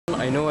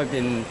I know I've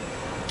been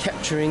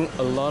capturing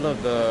a lot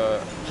of the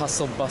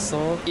hustle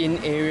bustle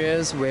in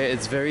areas where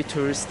it's very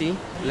touristy.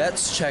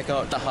 Let's check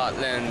out the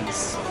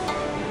heartlands.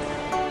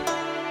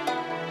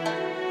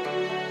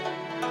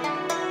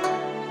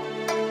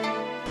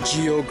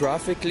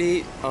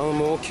 Geographically,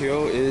 Mo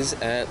Kio is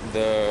at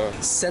the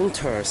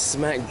center,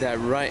 smack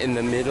dab right in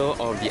the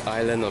middle of the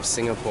island of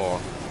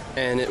Singapore.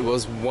 And it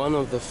was one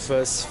of the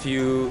first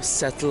few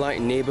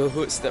satellite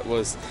neighborhoods that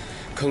was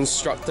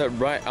constructed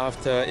right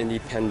after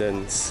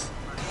independence.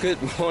 Good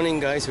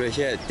morning guys, we're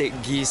here at Teck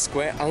Ghee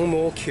Square,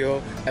 Mo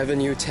Kio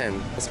Avenue 10.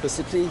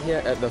 Specifically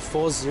here at the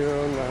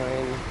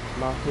 409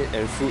 Market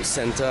and Food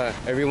Center.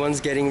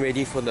 Everyone's getting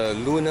ready for the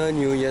Lunar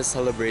New Year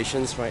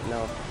celebrations right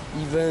now.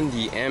 Even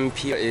the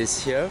MP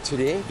is here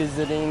today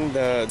visiting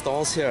the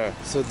stalls here.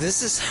 So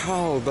this is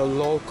how the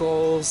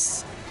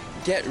locals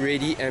get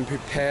ready and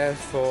prepare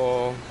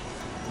for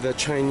the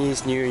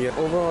Chinese New Year.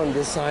 Over on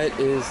this side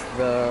is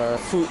the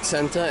food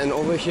center and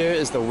over here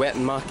is the wet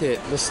market.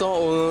 The store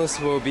owners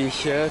will be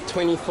here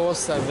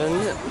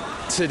 24/7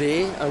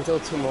 today until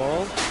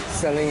tomorrow,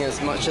 selling as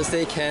much as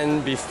they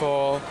can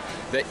before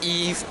the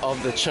eve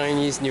of the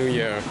Chinese New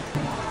Year.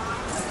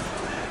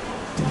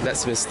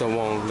 That's Mr.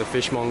 Wong, the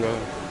fishmonger.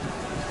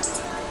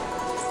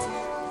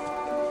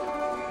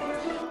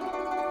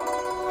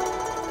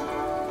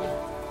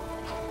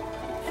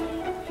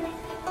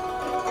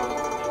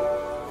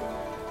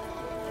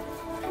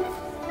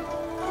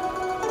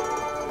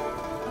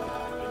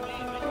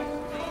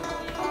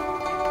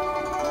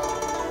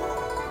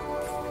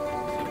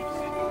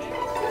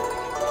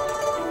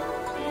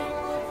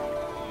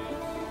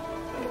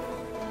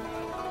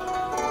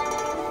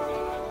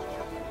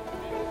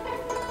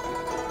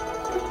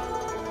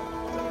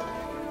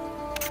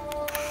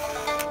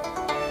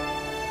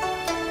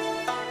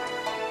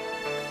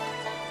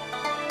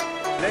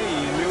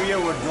 New Year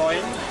was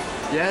drawing.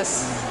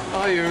 Yes.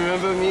 Oh, you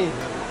remember me?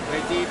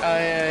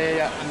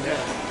 Yeah.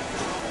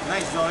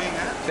 Nice drawing,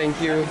 huh?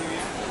 Thank you.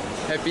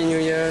 Happy New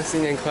Year.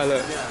 新年快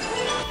乐.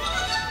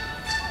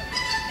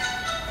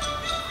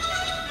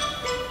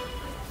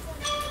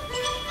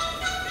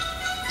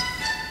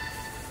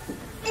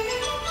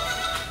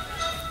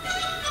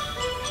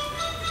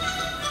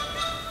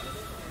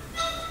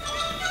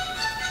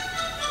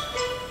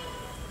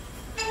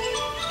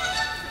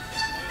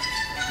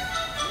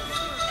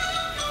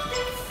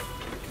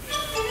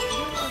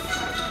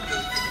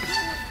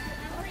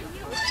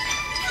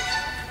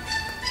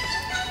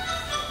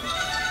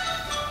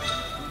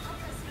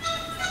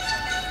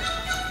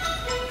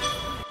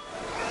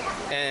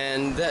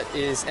 And that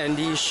is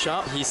Andy's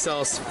shop. He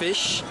sells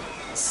fish.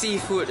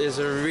 Seafood is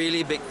a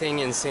really big thing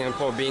in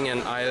Singapore, being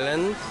an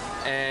island.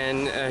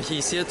 And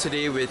he's here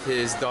today with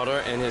his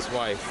daughter and his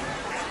wife.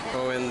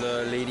 Oh, and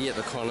the lady at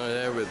the corner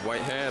there with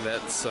white hair,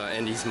 that's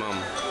Andy's mom.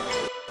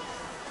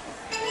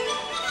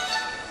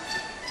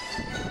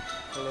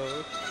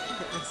 Hello,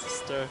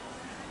 sister.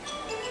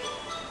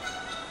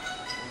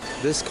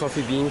 This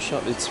coffee bean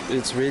shop,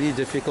 it's really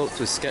difficult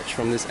to sketch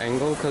from this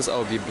angle because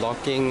I'll be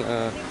blocking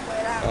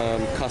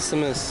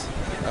customers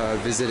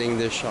visiting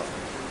this shop.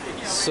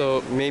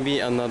 So maybe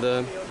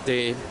another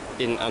day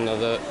in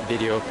another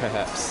video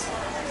perhaps.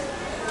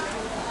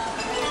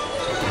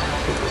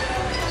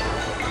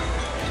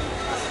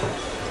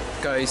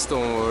 Guys,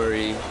 don't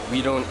worry,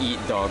 we don't eat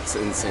dogs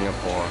in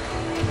Singapore.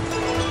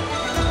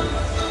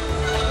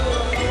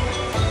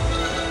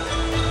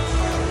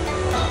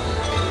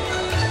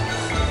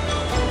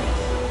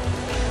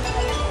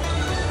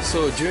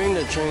 So during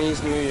the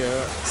Chinese New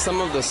Year, some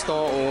of the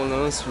store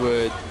owners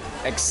would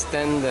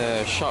extend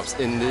the shops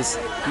in this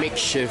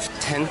makeshift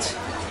tent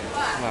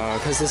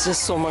because there's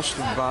just so much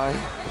to buy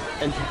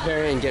and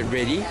prepare and get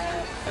ready.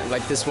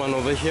 Like this one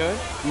over here,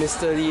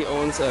 Mr. Lee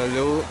owns a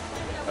little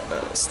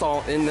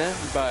stall in there,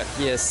 but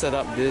he has set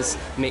up this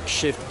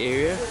makeshift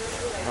area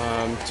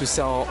to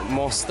sell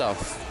more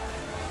stuff.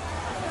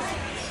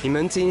 你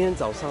们今天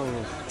早上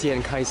几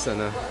点开始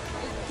呢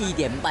？1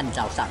点半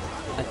早上。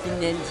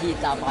今天去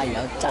大巴也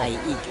要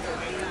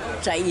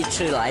再一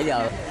次来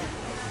了。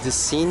The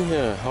scene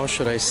here, how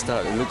should I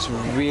start? It looks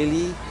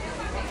really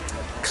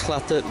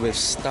cluttered with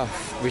stuff,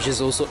 which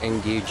is also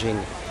engaging.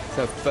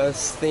 The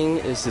first thing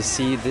is to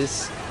see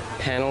this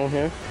panel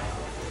here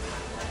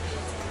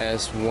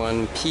as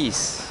one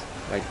piece,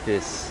 like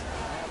this.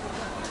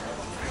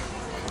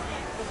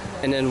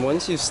 And then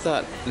once you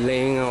start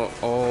laying out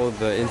all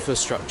the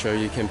infrastructure,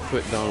 you can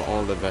put down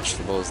all the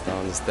vegetables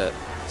down. It's that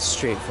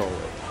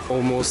straightforward,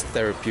 almost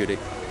therapeutic.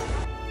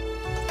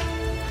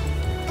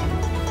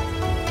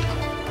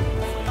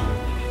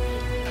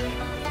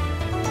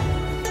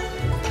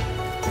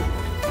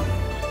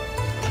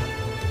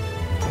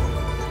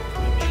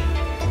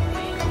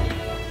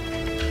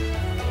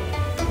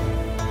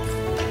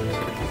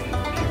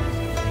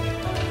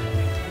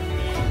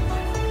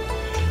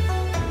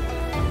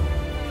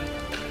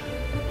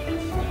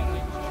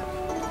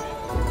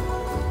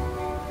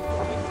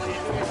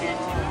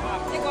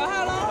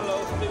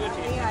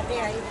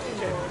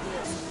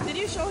 Did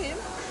you show him?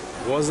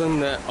 Wasn't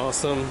that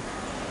awesome?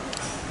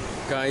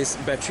 Guys,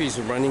 battery is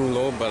running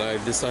low, but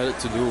I've decided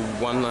to do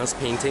one last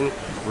painting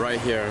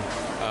right here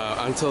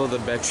until the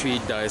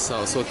battery dies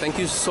out. So thank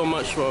you so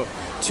much for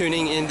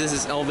tuning in. This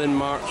is Alvin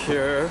Mark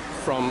here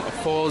from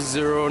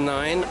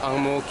 409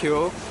 Mo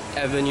Kio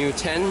Avenue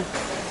 10.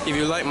 If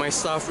you like my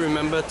stuff,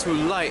 remember to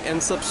like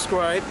and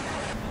subscribe.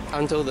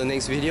 Until the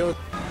next video,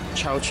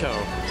 ciao ciao.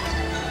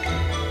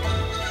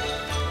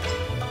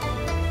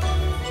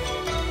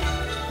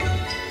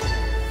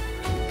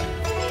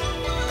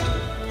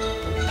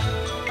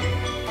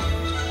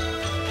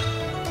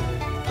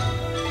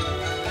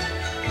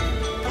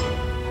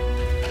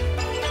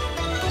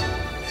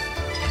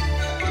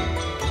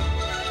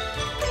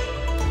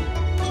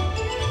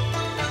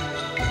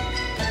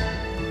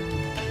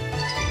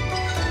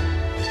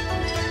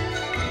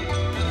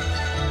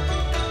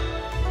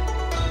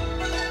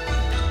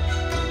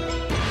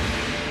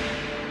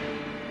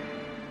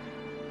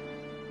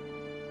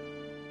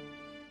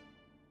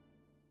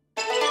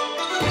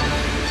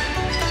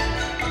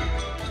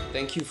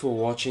 Thank you for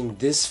watching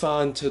this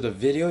far into the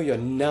video. You're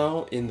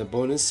now in the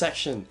bonus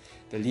section.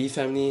 The Li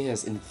family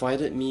has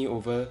invited me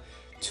over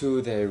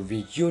to their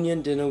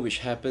reunion dinner, which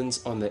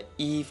happens on the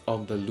eve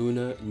of the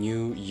Lunar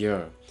New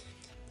Year.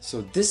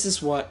 So this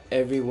is what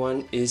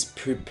everyone is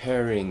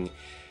preparing.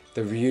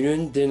 The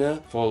reunion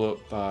dinner followed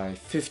by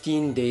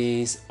 15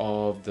 days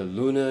of the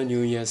Lunar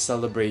New Year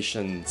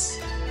celebrations.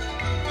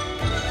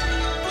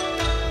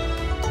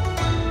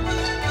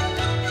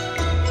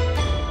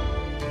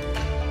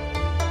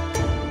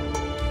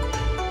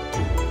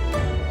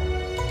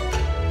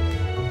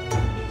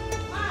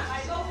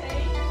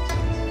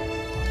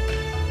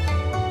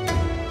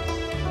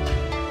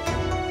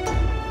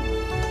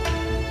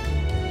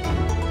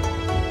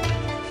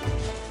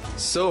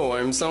 So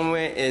I'm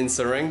somewhere in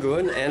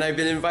Serangoon and I've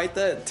been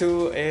invited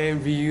to a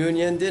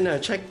reunion dinner.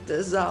 Check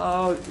this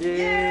out!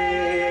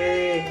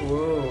 Yay!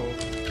 Whoa!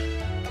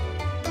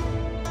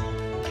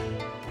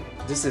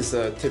 This is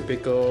a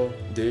typical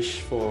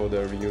dish for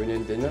the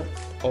reunion dinner.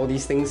 All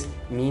these things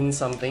mean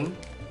something.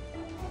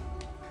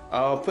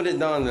 I'll put it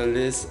down on the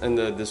list in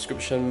the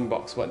description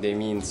box what they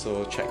mean,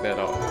 so check that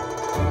out.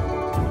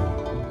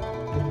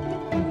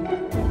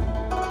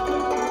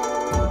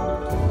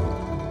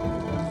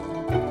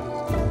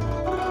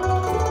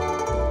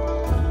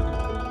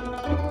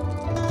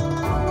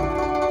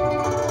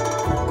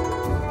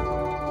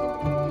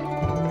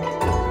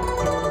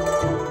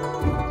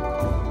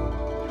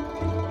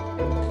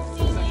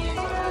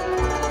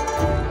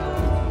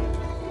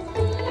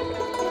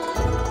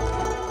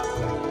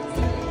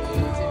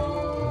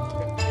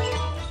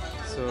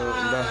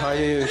 The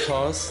higher you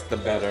cost, the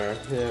better.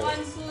 Yeah. 万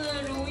事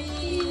如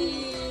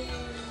意，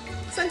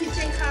身体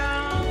健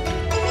康。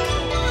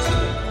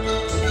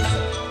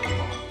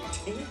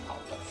挺好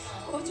的，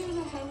我觉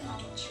得很好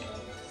吃。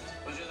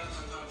我觉得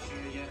很好吃，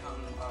也很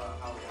好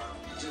玩。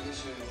这个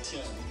是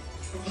甜。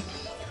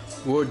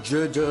我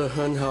觉得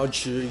很好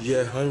吃，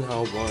也很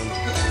好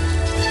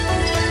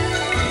玩。